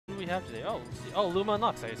we have today? Oh, let's see. Oh, Luma and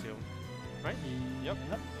Lux, I assume. Right? Yep.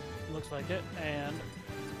 Looks like it. And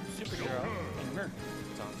SuperHero and Mirror.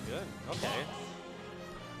 Sounds good. Okay.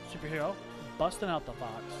 SuperHero busting out the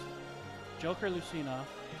Fox. Joker, Lucina.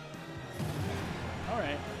 All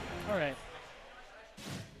right. All right.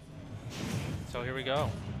 So here we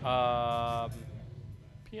go.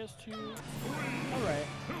 PS2. All right.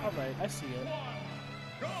 All right. I see it.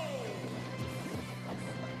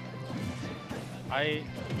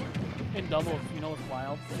 In doubles, you know what's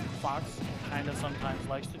wild? Fox kind of sometimes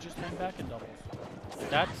likes to just hang back in doubles.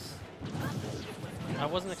 I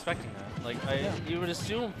wasn't expecting that. Like, you would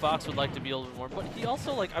assume Fox would like to be a little bit more, but he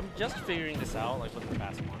also, like, I'm just figuring this out, like, with the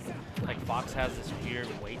past month. Like, Fox has this weird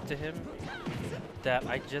weight to him that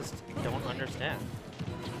I just don't understand.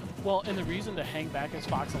 Well, and the reason to hang back as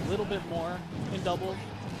Fox a little bit more in doubles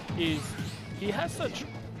is he has such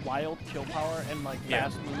wild kill power and, like,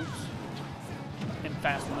 fast moves and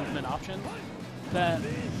fast movement options that he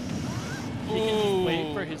can just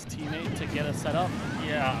wait for his teammate to get a setup.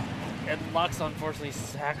 Yeah. And Lux, unfortunately,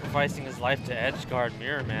 sacrificing his life to edgeguard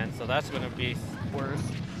Mirrorman, so that's going to be worth.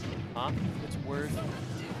 Huh? It's worth.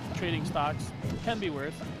 Trading stocks can be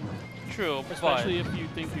worth. True, especially if you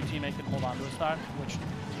think your teammate can hold on to a stock, which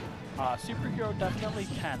SuperHero definitely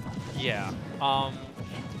can. Yeah. I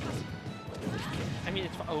mean,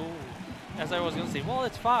 it's as I was going to say, well,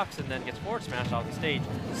 it's Fox, and then gets forward smashed off the stage.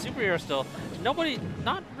 SuperHero still,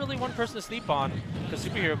 not really one person to sleep on, because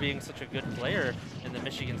SuperHero being such a good player in the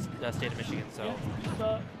Michigan state of Michigan. So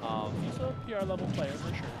yeah, he's a PR level player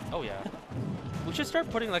for sure. Oh yeah. We should start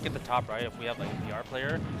putting like at the top right if we have like a PR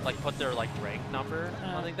player, like put their like rank number.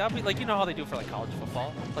 I think that'd be like, you know how they do for like college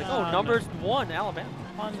football, like numbers 1 Alabama.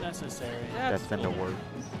 Unnecessary. Yeah, that's in the works.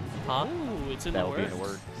 Huh? Ooh, it's in the works.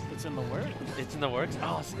 It's in the works. It's in the works.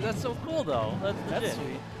 Oh, see, that's so cool though. That's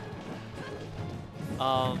sweet.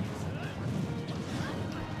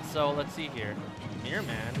 So let's see here.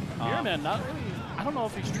 Mirrorman. Mirrorman, not really. I don't know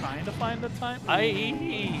if he's trying to find the time. I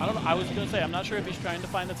don't know. I was gonna say I'm not sure if he's trying to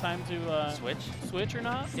find the time to switch or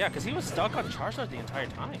not. Yeah, because he was stuck on Charizard the entire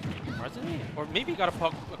time, wasn't he? Or maybe he got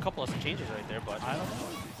a couple of changes right there, but I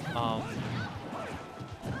don't know.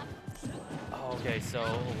 Okay, so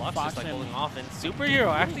Lux is like holding off, and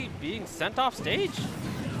SuperHero actually being sent off stage.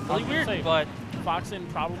 Really weird, but Fox in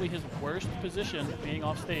probably his worst position being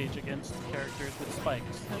off stage against characters with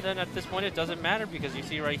spikes. And then at this point it doesn't matter because you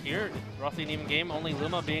see right here, roughly an even game, only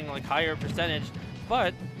Luma being like higher percentage,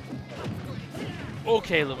 but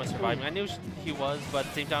okay, Luma surviving. I knew he was, but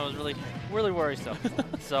at the same time I was really worrisome.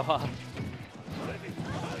 So,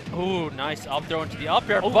 ooh, nice up throw into the up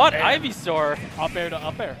air, but Ivysaur. Up air to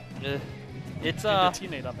up air. It's the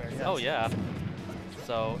teammate up air, yes. Oh yeah.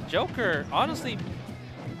 So Joker, honestly,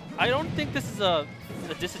 I don't think this is a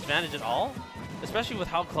disadvantage at all, especially with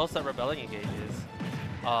how close that rebelling engage is.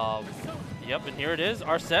 Yep, and here it is.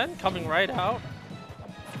 Arsene coming right out.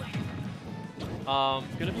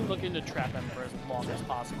 Gonna be looking to trap him for as long as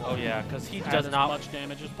possible. Oh yeah, because he does does as not much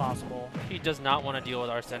damage as possible. He does not want to deal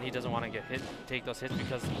with Arsene. He doesn't want to get hit, take those hits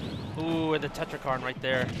because, ooh, and the Tetrakarn right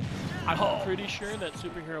there. I'm pretty sure that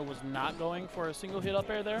SuperHero was not going for a single hit up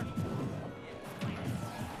air there.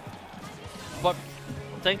 But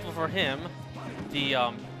thankful for him,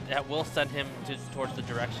 that will send him towards the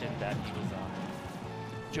direction that he was on.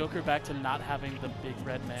 Joker back to not having the big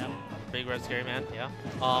red man. Big red scary man, yeah.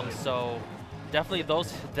 So definitely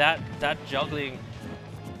that juggling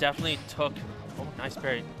definitely took. Oh, nice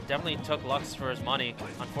parry. Definitely took Lux for his money.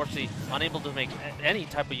 Unfortunately, unable to make any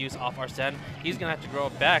type of use off Arsene. He's gonna have to grow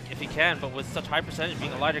it back if he can, but with such high percentage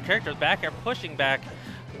being a lighter character, back air pushing back.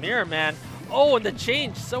 Mirrorman. Oh, and the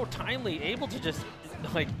change so timely, able to just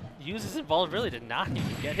like use his invulnerability to not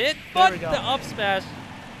even get hit, but the up smash.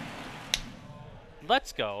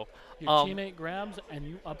 Let's go. Your teammate grabs and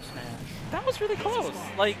you up smash. That was really close.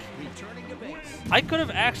 Like, I could have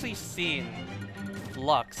actually seen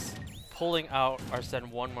Lux pulling out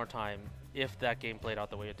Arsene one more time if that game played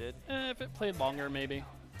out the way it did. If it played longer, maybe.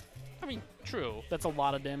 I mean, true. That's a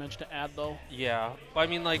lot of damage to add, though. Yeah, but I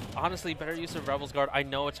mean, like, honestly, better use of Rebel's Guard. I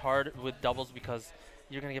know it's hard with doubles because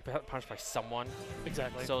you're going to get punched by someone.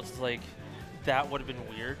 Exactly. So it's like, that would have been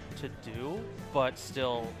weird to do, but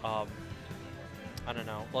still, I don't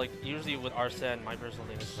know. Like, usually with Arsene, my personal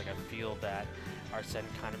thing is, like, I feel that Arsene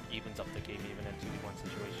kind of evens up the game even in a 2v1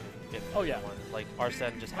 situation. Oh, yeah. Like,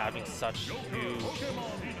 Arsene just having such huge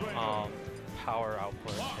power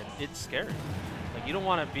output, and it's scary. Like, you don't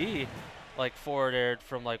want to be, like, forward aired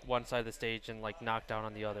from, like, one side of the stage and, like, knocked down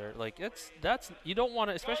on the other. Like, you don't want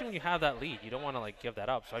to, especially when you have that lead, you don't want to, like, give that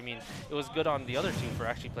up. So, I mean, it was good on the other two for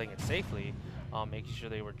actually playing it safely, making sure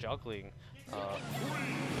they were juggling.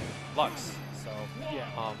 Lux. So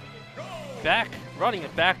Yeah. Running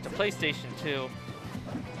it back to PlayStation 2.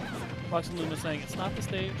 Lux and Luma saying it's not the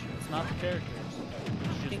stage, it's not the characters,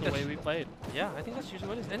 it's just the way we played. Yeah, I think that's usually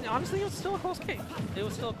what it is. And honestly, it was still a close game. It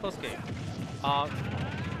was still a close game. I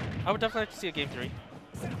would definitely like to see a game 3.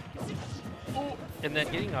 Ooh, and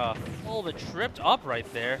then getting a little bit tripped up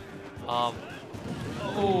right there.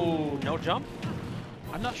 Oh, no jump?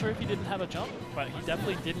 I'm not sure if he didn't have a jump, but he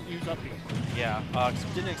definitely didn't use up B. Yeah,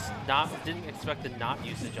 didn't expect the not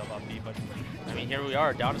usage of up B, but I mean, here we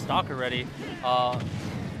are, down to stock already.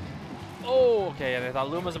 Oh, okay, and I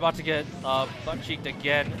thought Luma's about to get butt-cheeked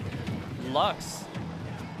again. Lux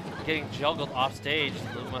getting juggled off stage.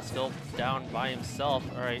 Luma still down by himself.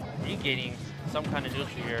 All right, regaining some kind of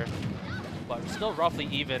neutral here, but still roughly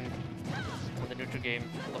even in the neutral game.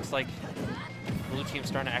 Looks like blue team's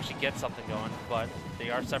starting to actually get something going, but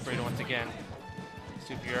they are separated once again.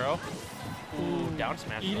 SuperHero. Ooh, down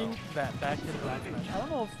smash. Eating that back to the back smash. I don't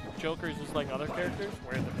know if Joker's is like other characters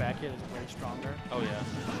where the back hit is way stronger. Oh yeah.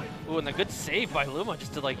 Ooh, and the good save by Luma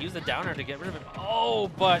just to like use the downer to get rid of it. Oh,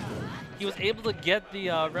 but he was able to get the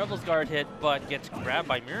Rebels guard hit, but gets grabbed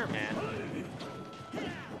by Mirrorman.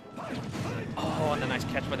 Oh, and a nice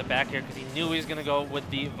catch by the back air because he knew he was gonna go with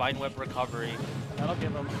the Vine Whip recovery. That'll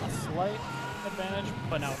give him a slight advantage,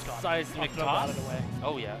 but now it's gone. Seismic toss.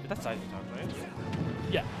 Oh yeah, that's seismic toss, right?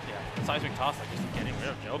 Yeah. Yeah. Seismic toss, like just getting rid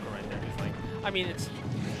of Joker right there. He's like, I mean, it's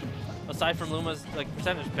aside from Luma's like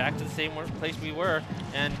percentage, back to the same place we were.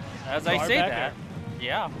 And as I say that,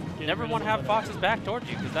 yeah, you never want to have Fox's back towards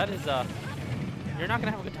you because that is you're not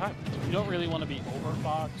gonna have a good time. You don't really want to be over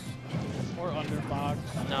Fox or under Fox.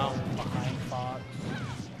 No. Or behind Fox.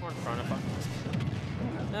 Or in front of Fox.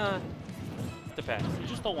 Depends. You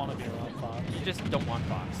just don't want to be around Fox. You just don't want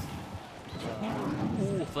Fox.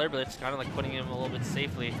 Ooh, Flare Blitz kind of like putting him a little bit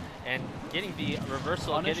safely and getting the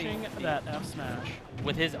reversal, punishing that F smash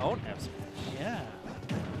with his own F smash. Yeah.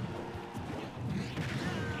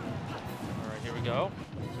 All right, here we go.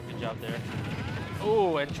 Good job there.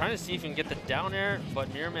 Oh, and trying to see if he can get the down air, but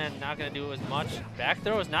Mirrorman not going to do as much. Back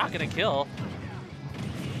throw is not going to kill.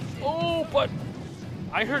 Oh, but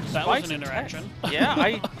I heard that spikes was an interaction.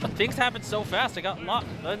 Yeah, things happen so fast. I got locked.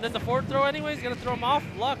 And then the forward throw anyways, going to throw him off.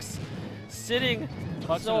 Lux sitting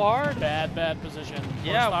Lux so hard. Bad position.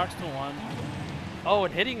 Yeah. Stocks to 1. Oh,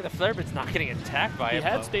 and hitting the flare, but it's not getting attacked by it.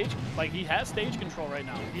 He has stage control right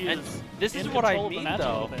now. This is what I mean,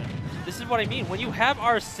 though. This is what I mean. When you have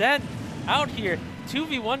Arsene out here,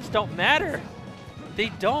 2v1s don't matter. They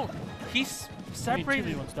don't. He's separated. I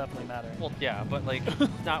mean, 2v1s definitely matter. Well, yeah, but like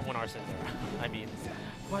not when Arsene's there. I mean,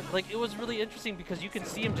 but like it was really interesting because you can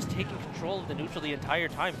see him just taking control of the neutral the entire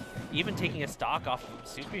time, even taking a stock off of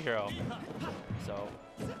SuperHero. So.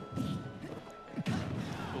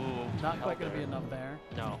 Ooh, not quite going to be enough there.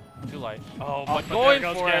 No, too light. Oh, but going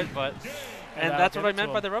for it. But and that's what I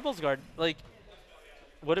meant by the Rebels guard. Like,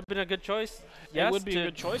 would have been a good choice. Yes, it would be a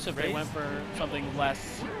good choice if they went for something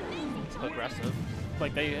less aggressive.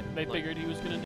 Like they figured he was going to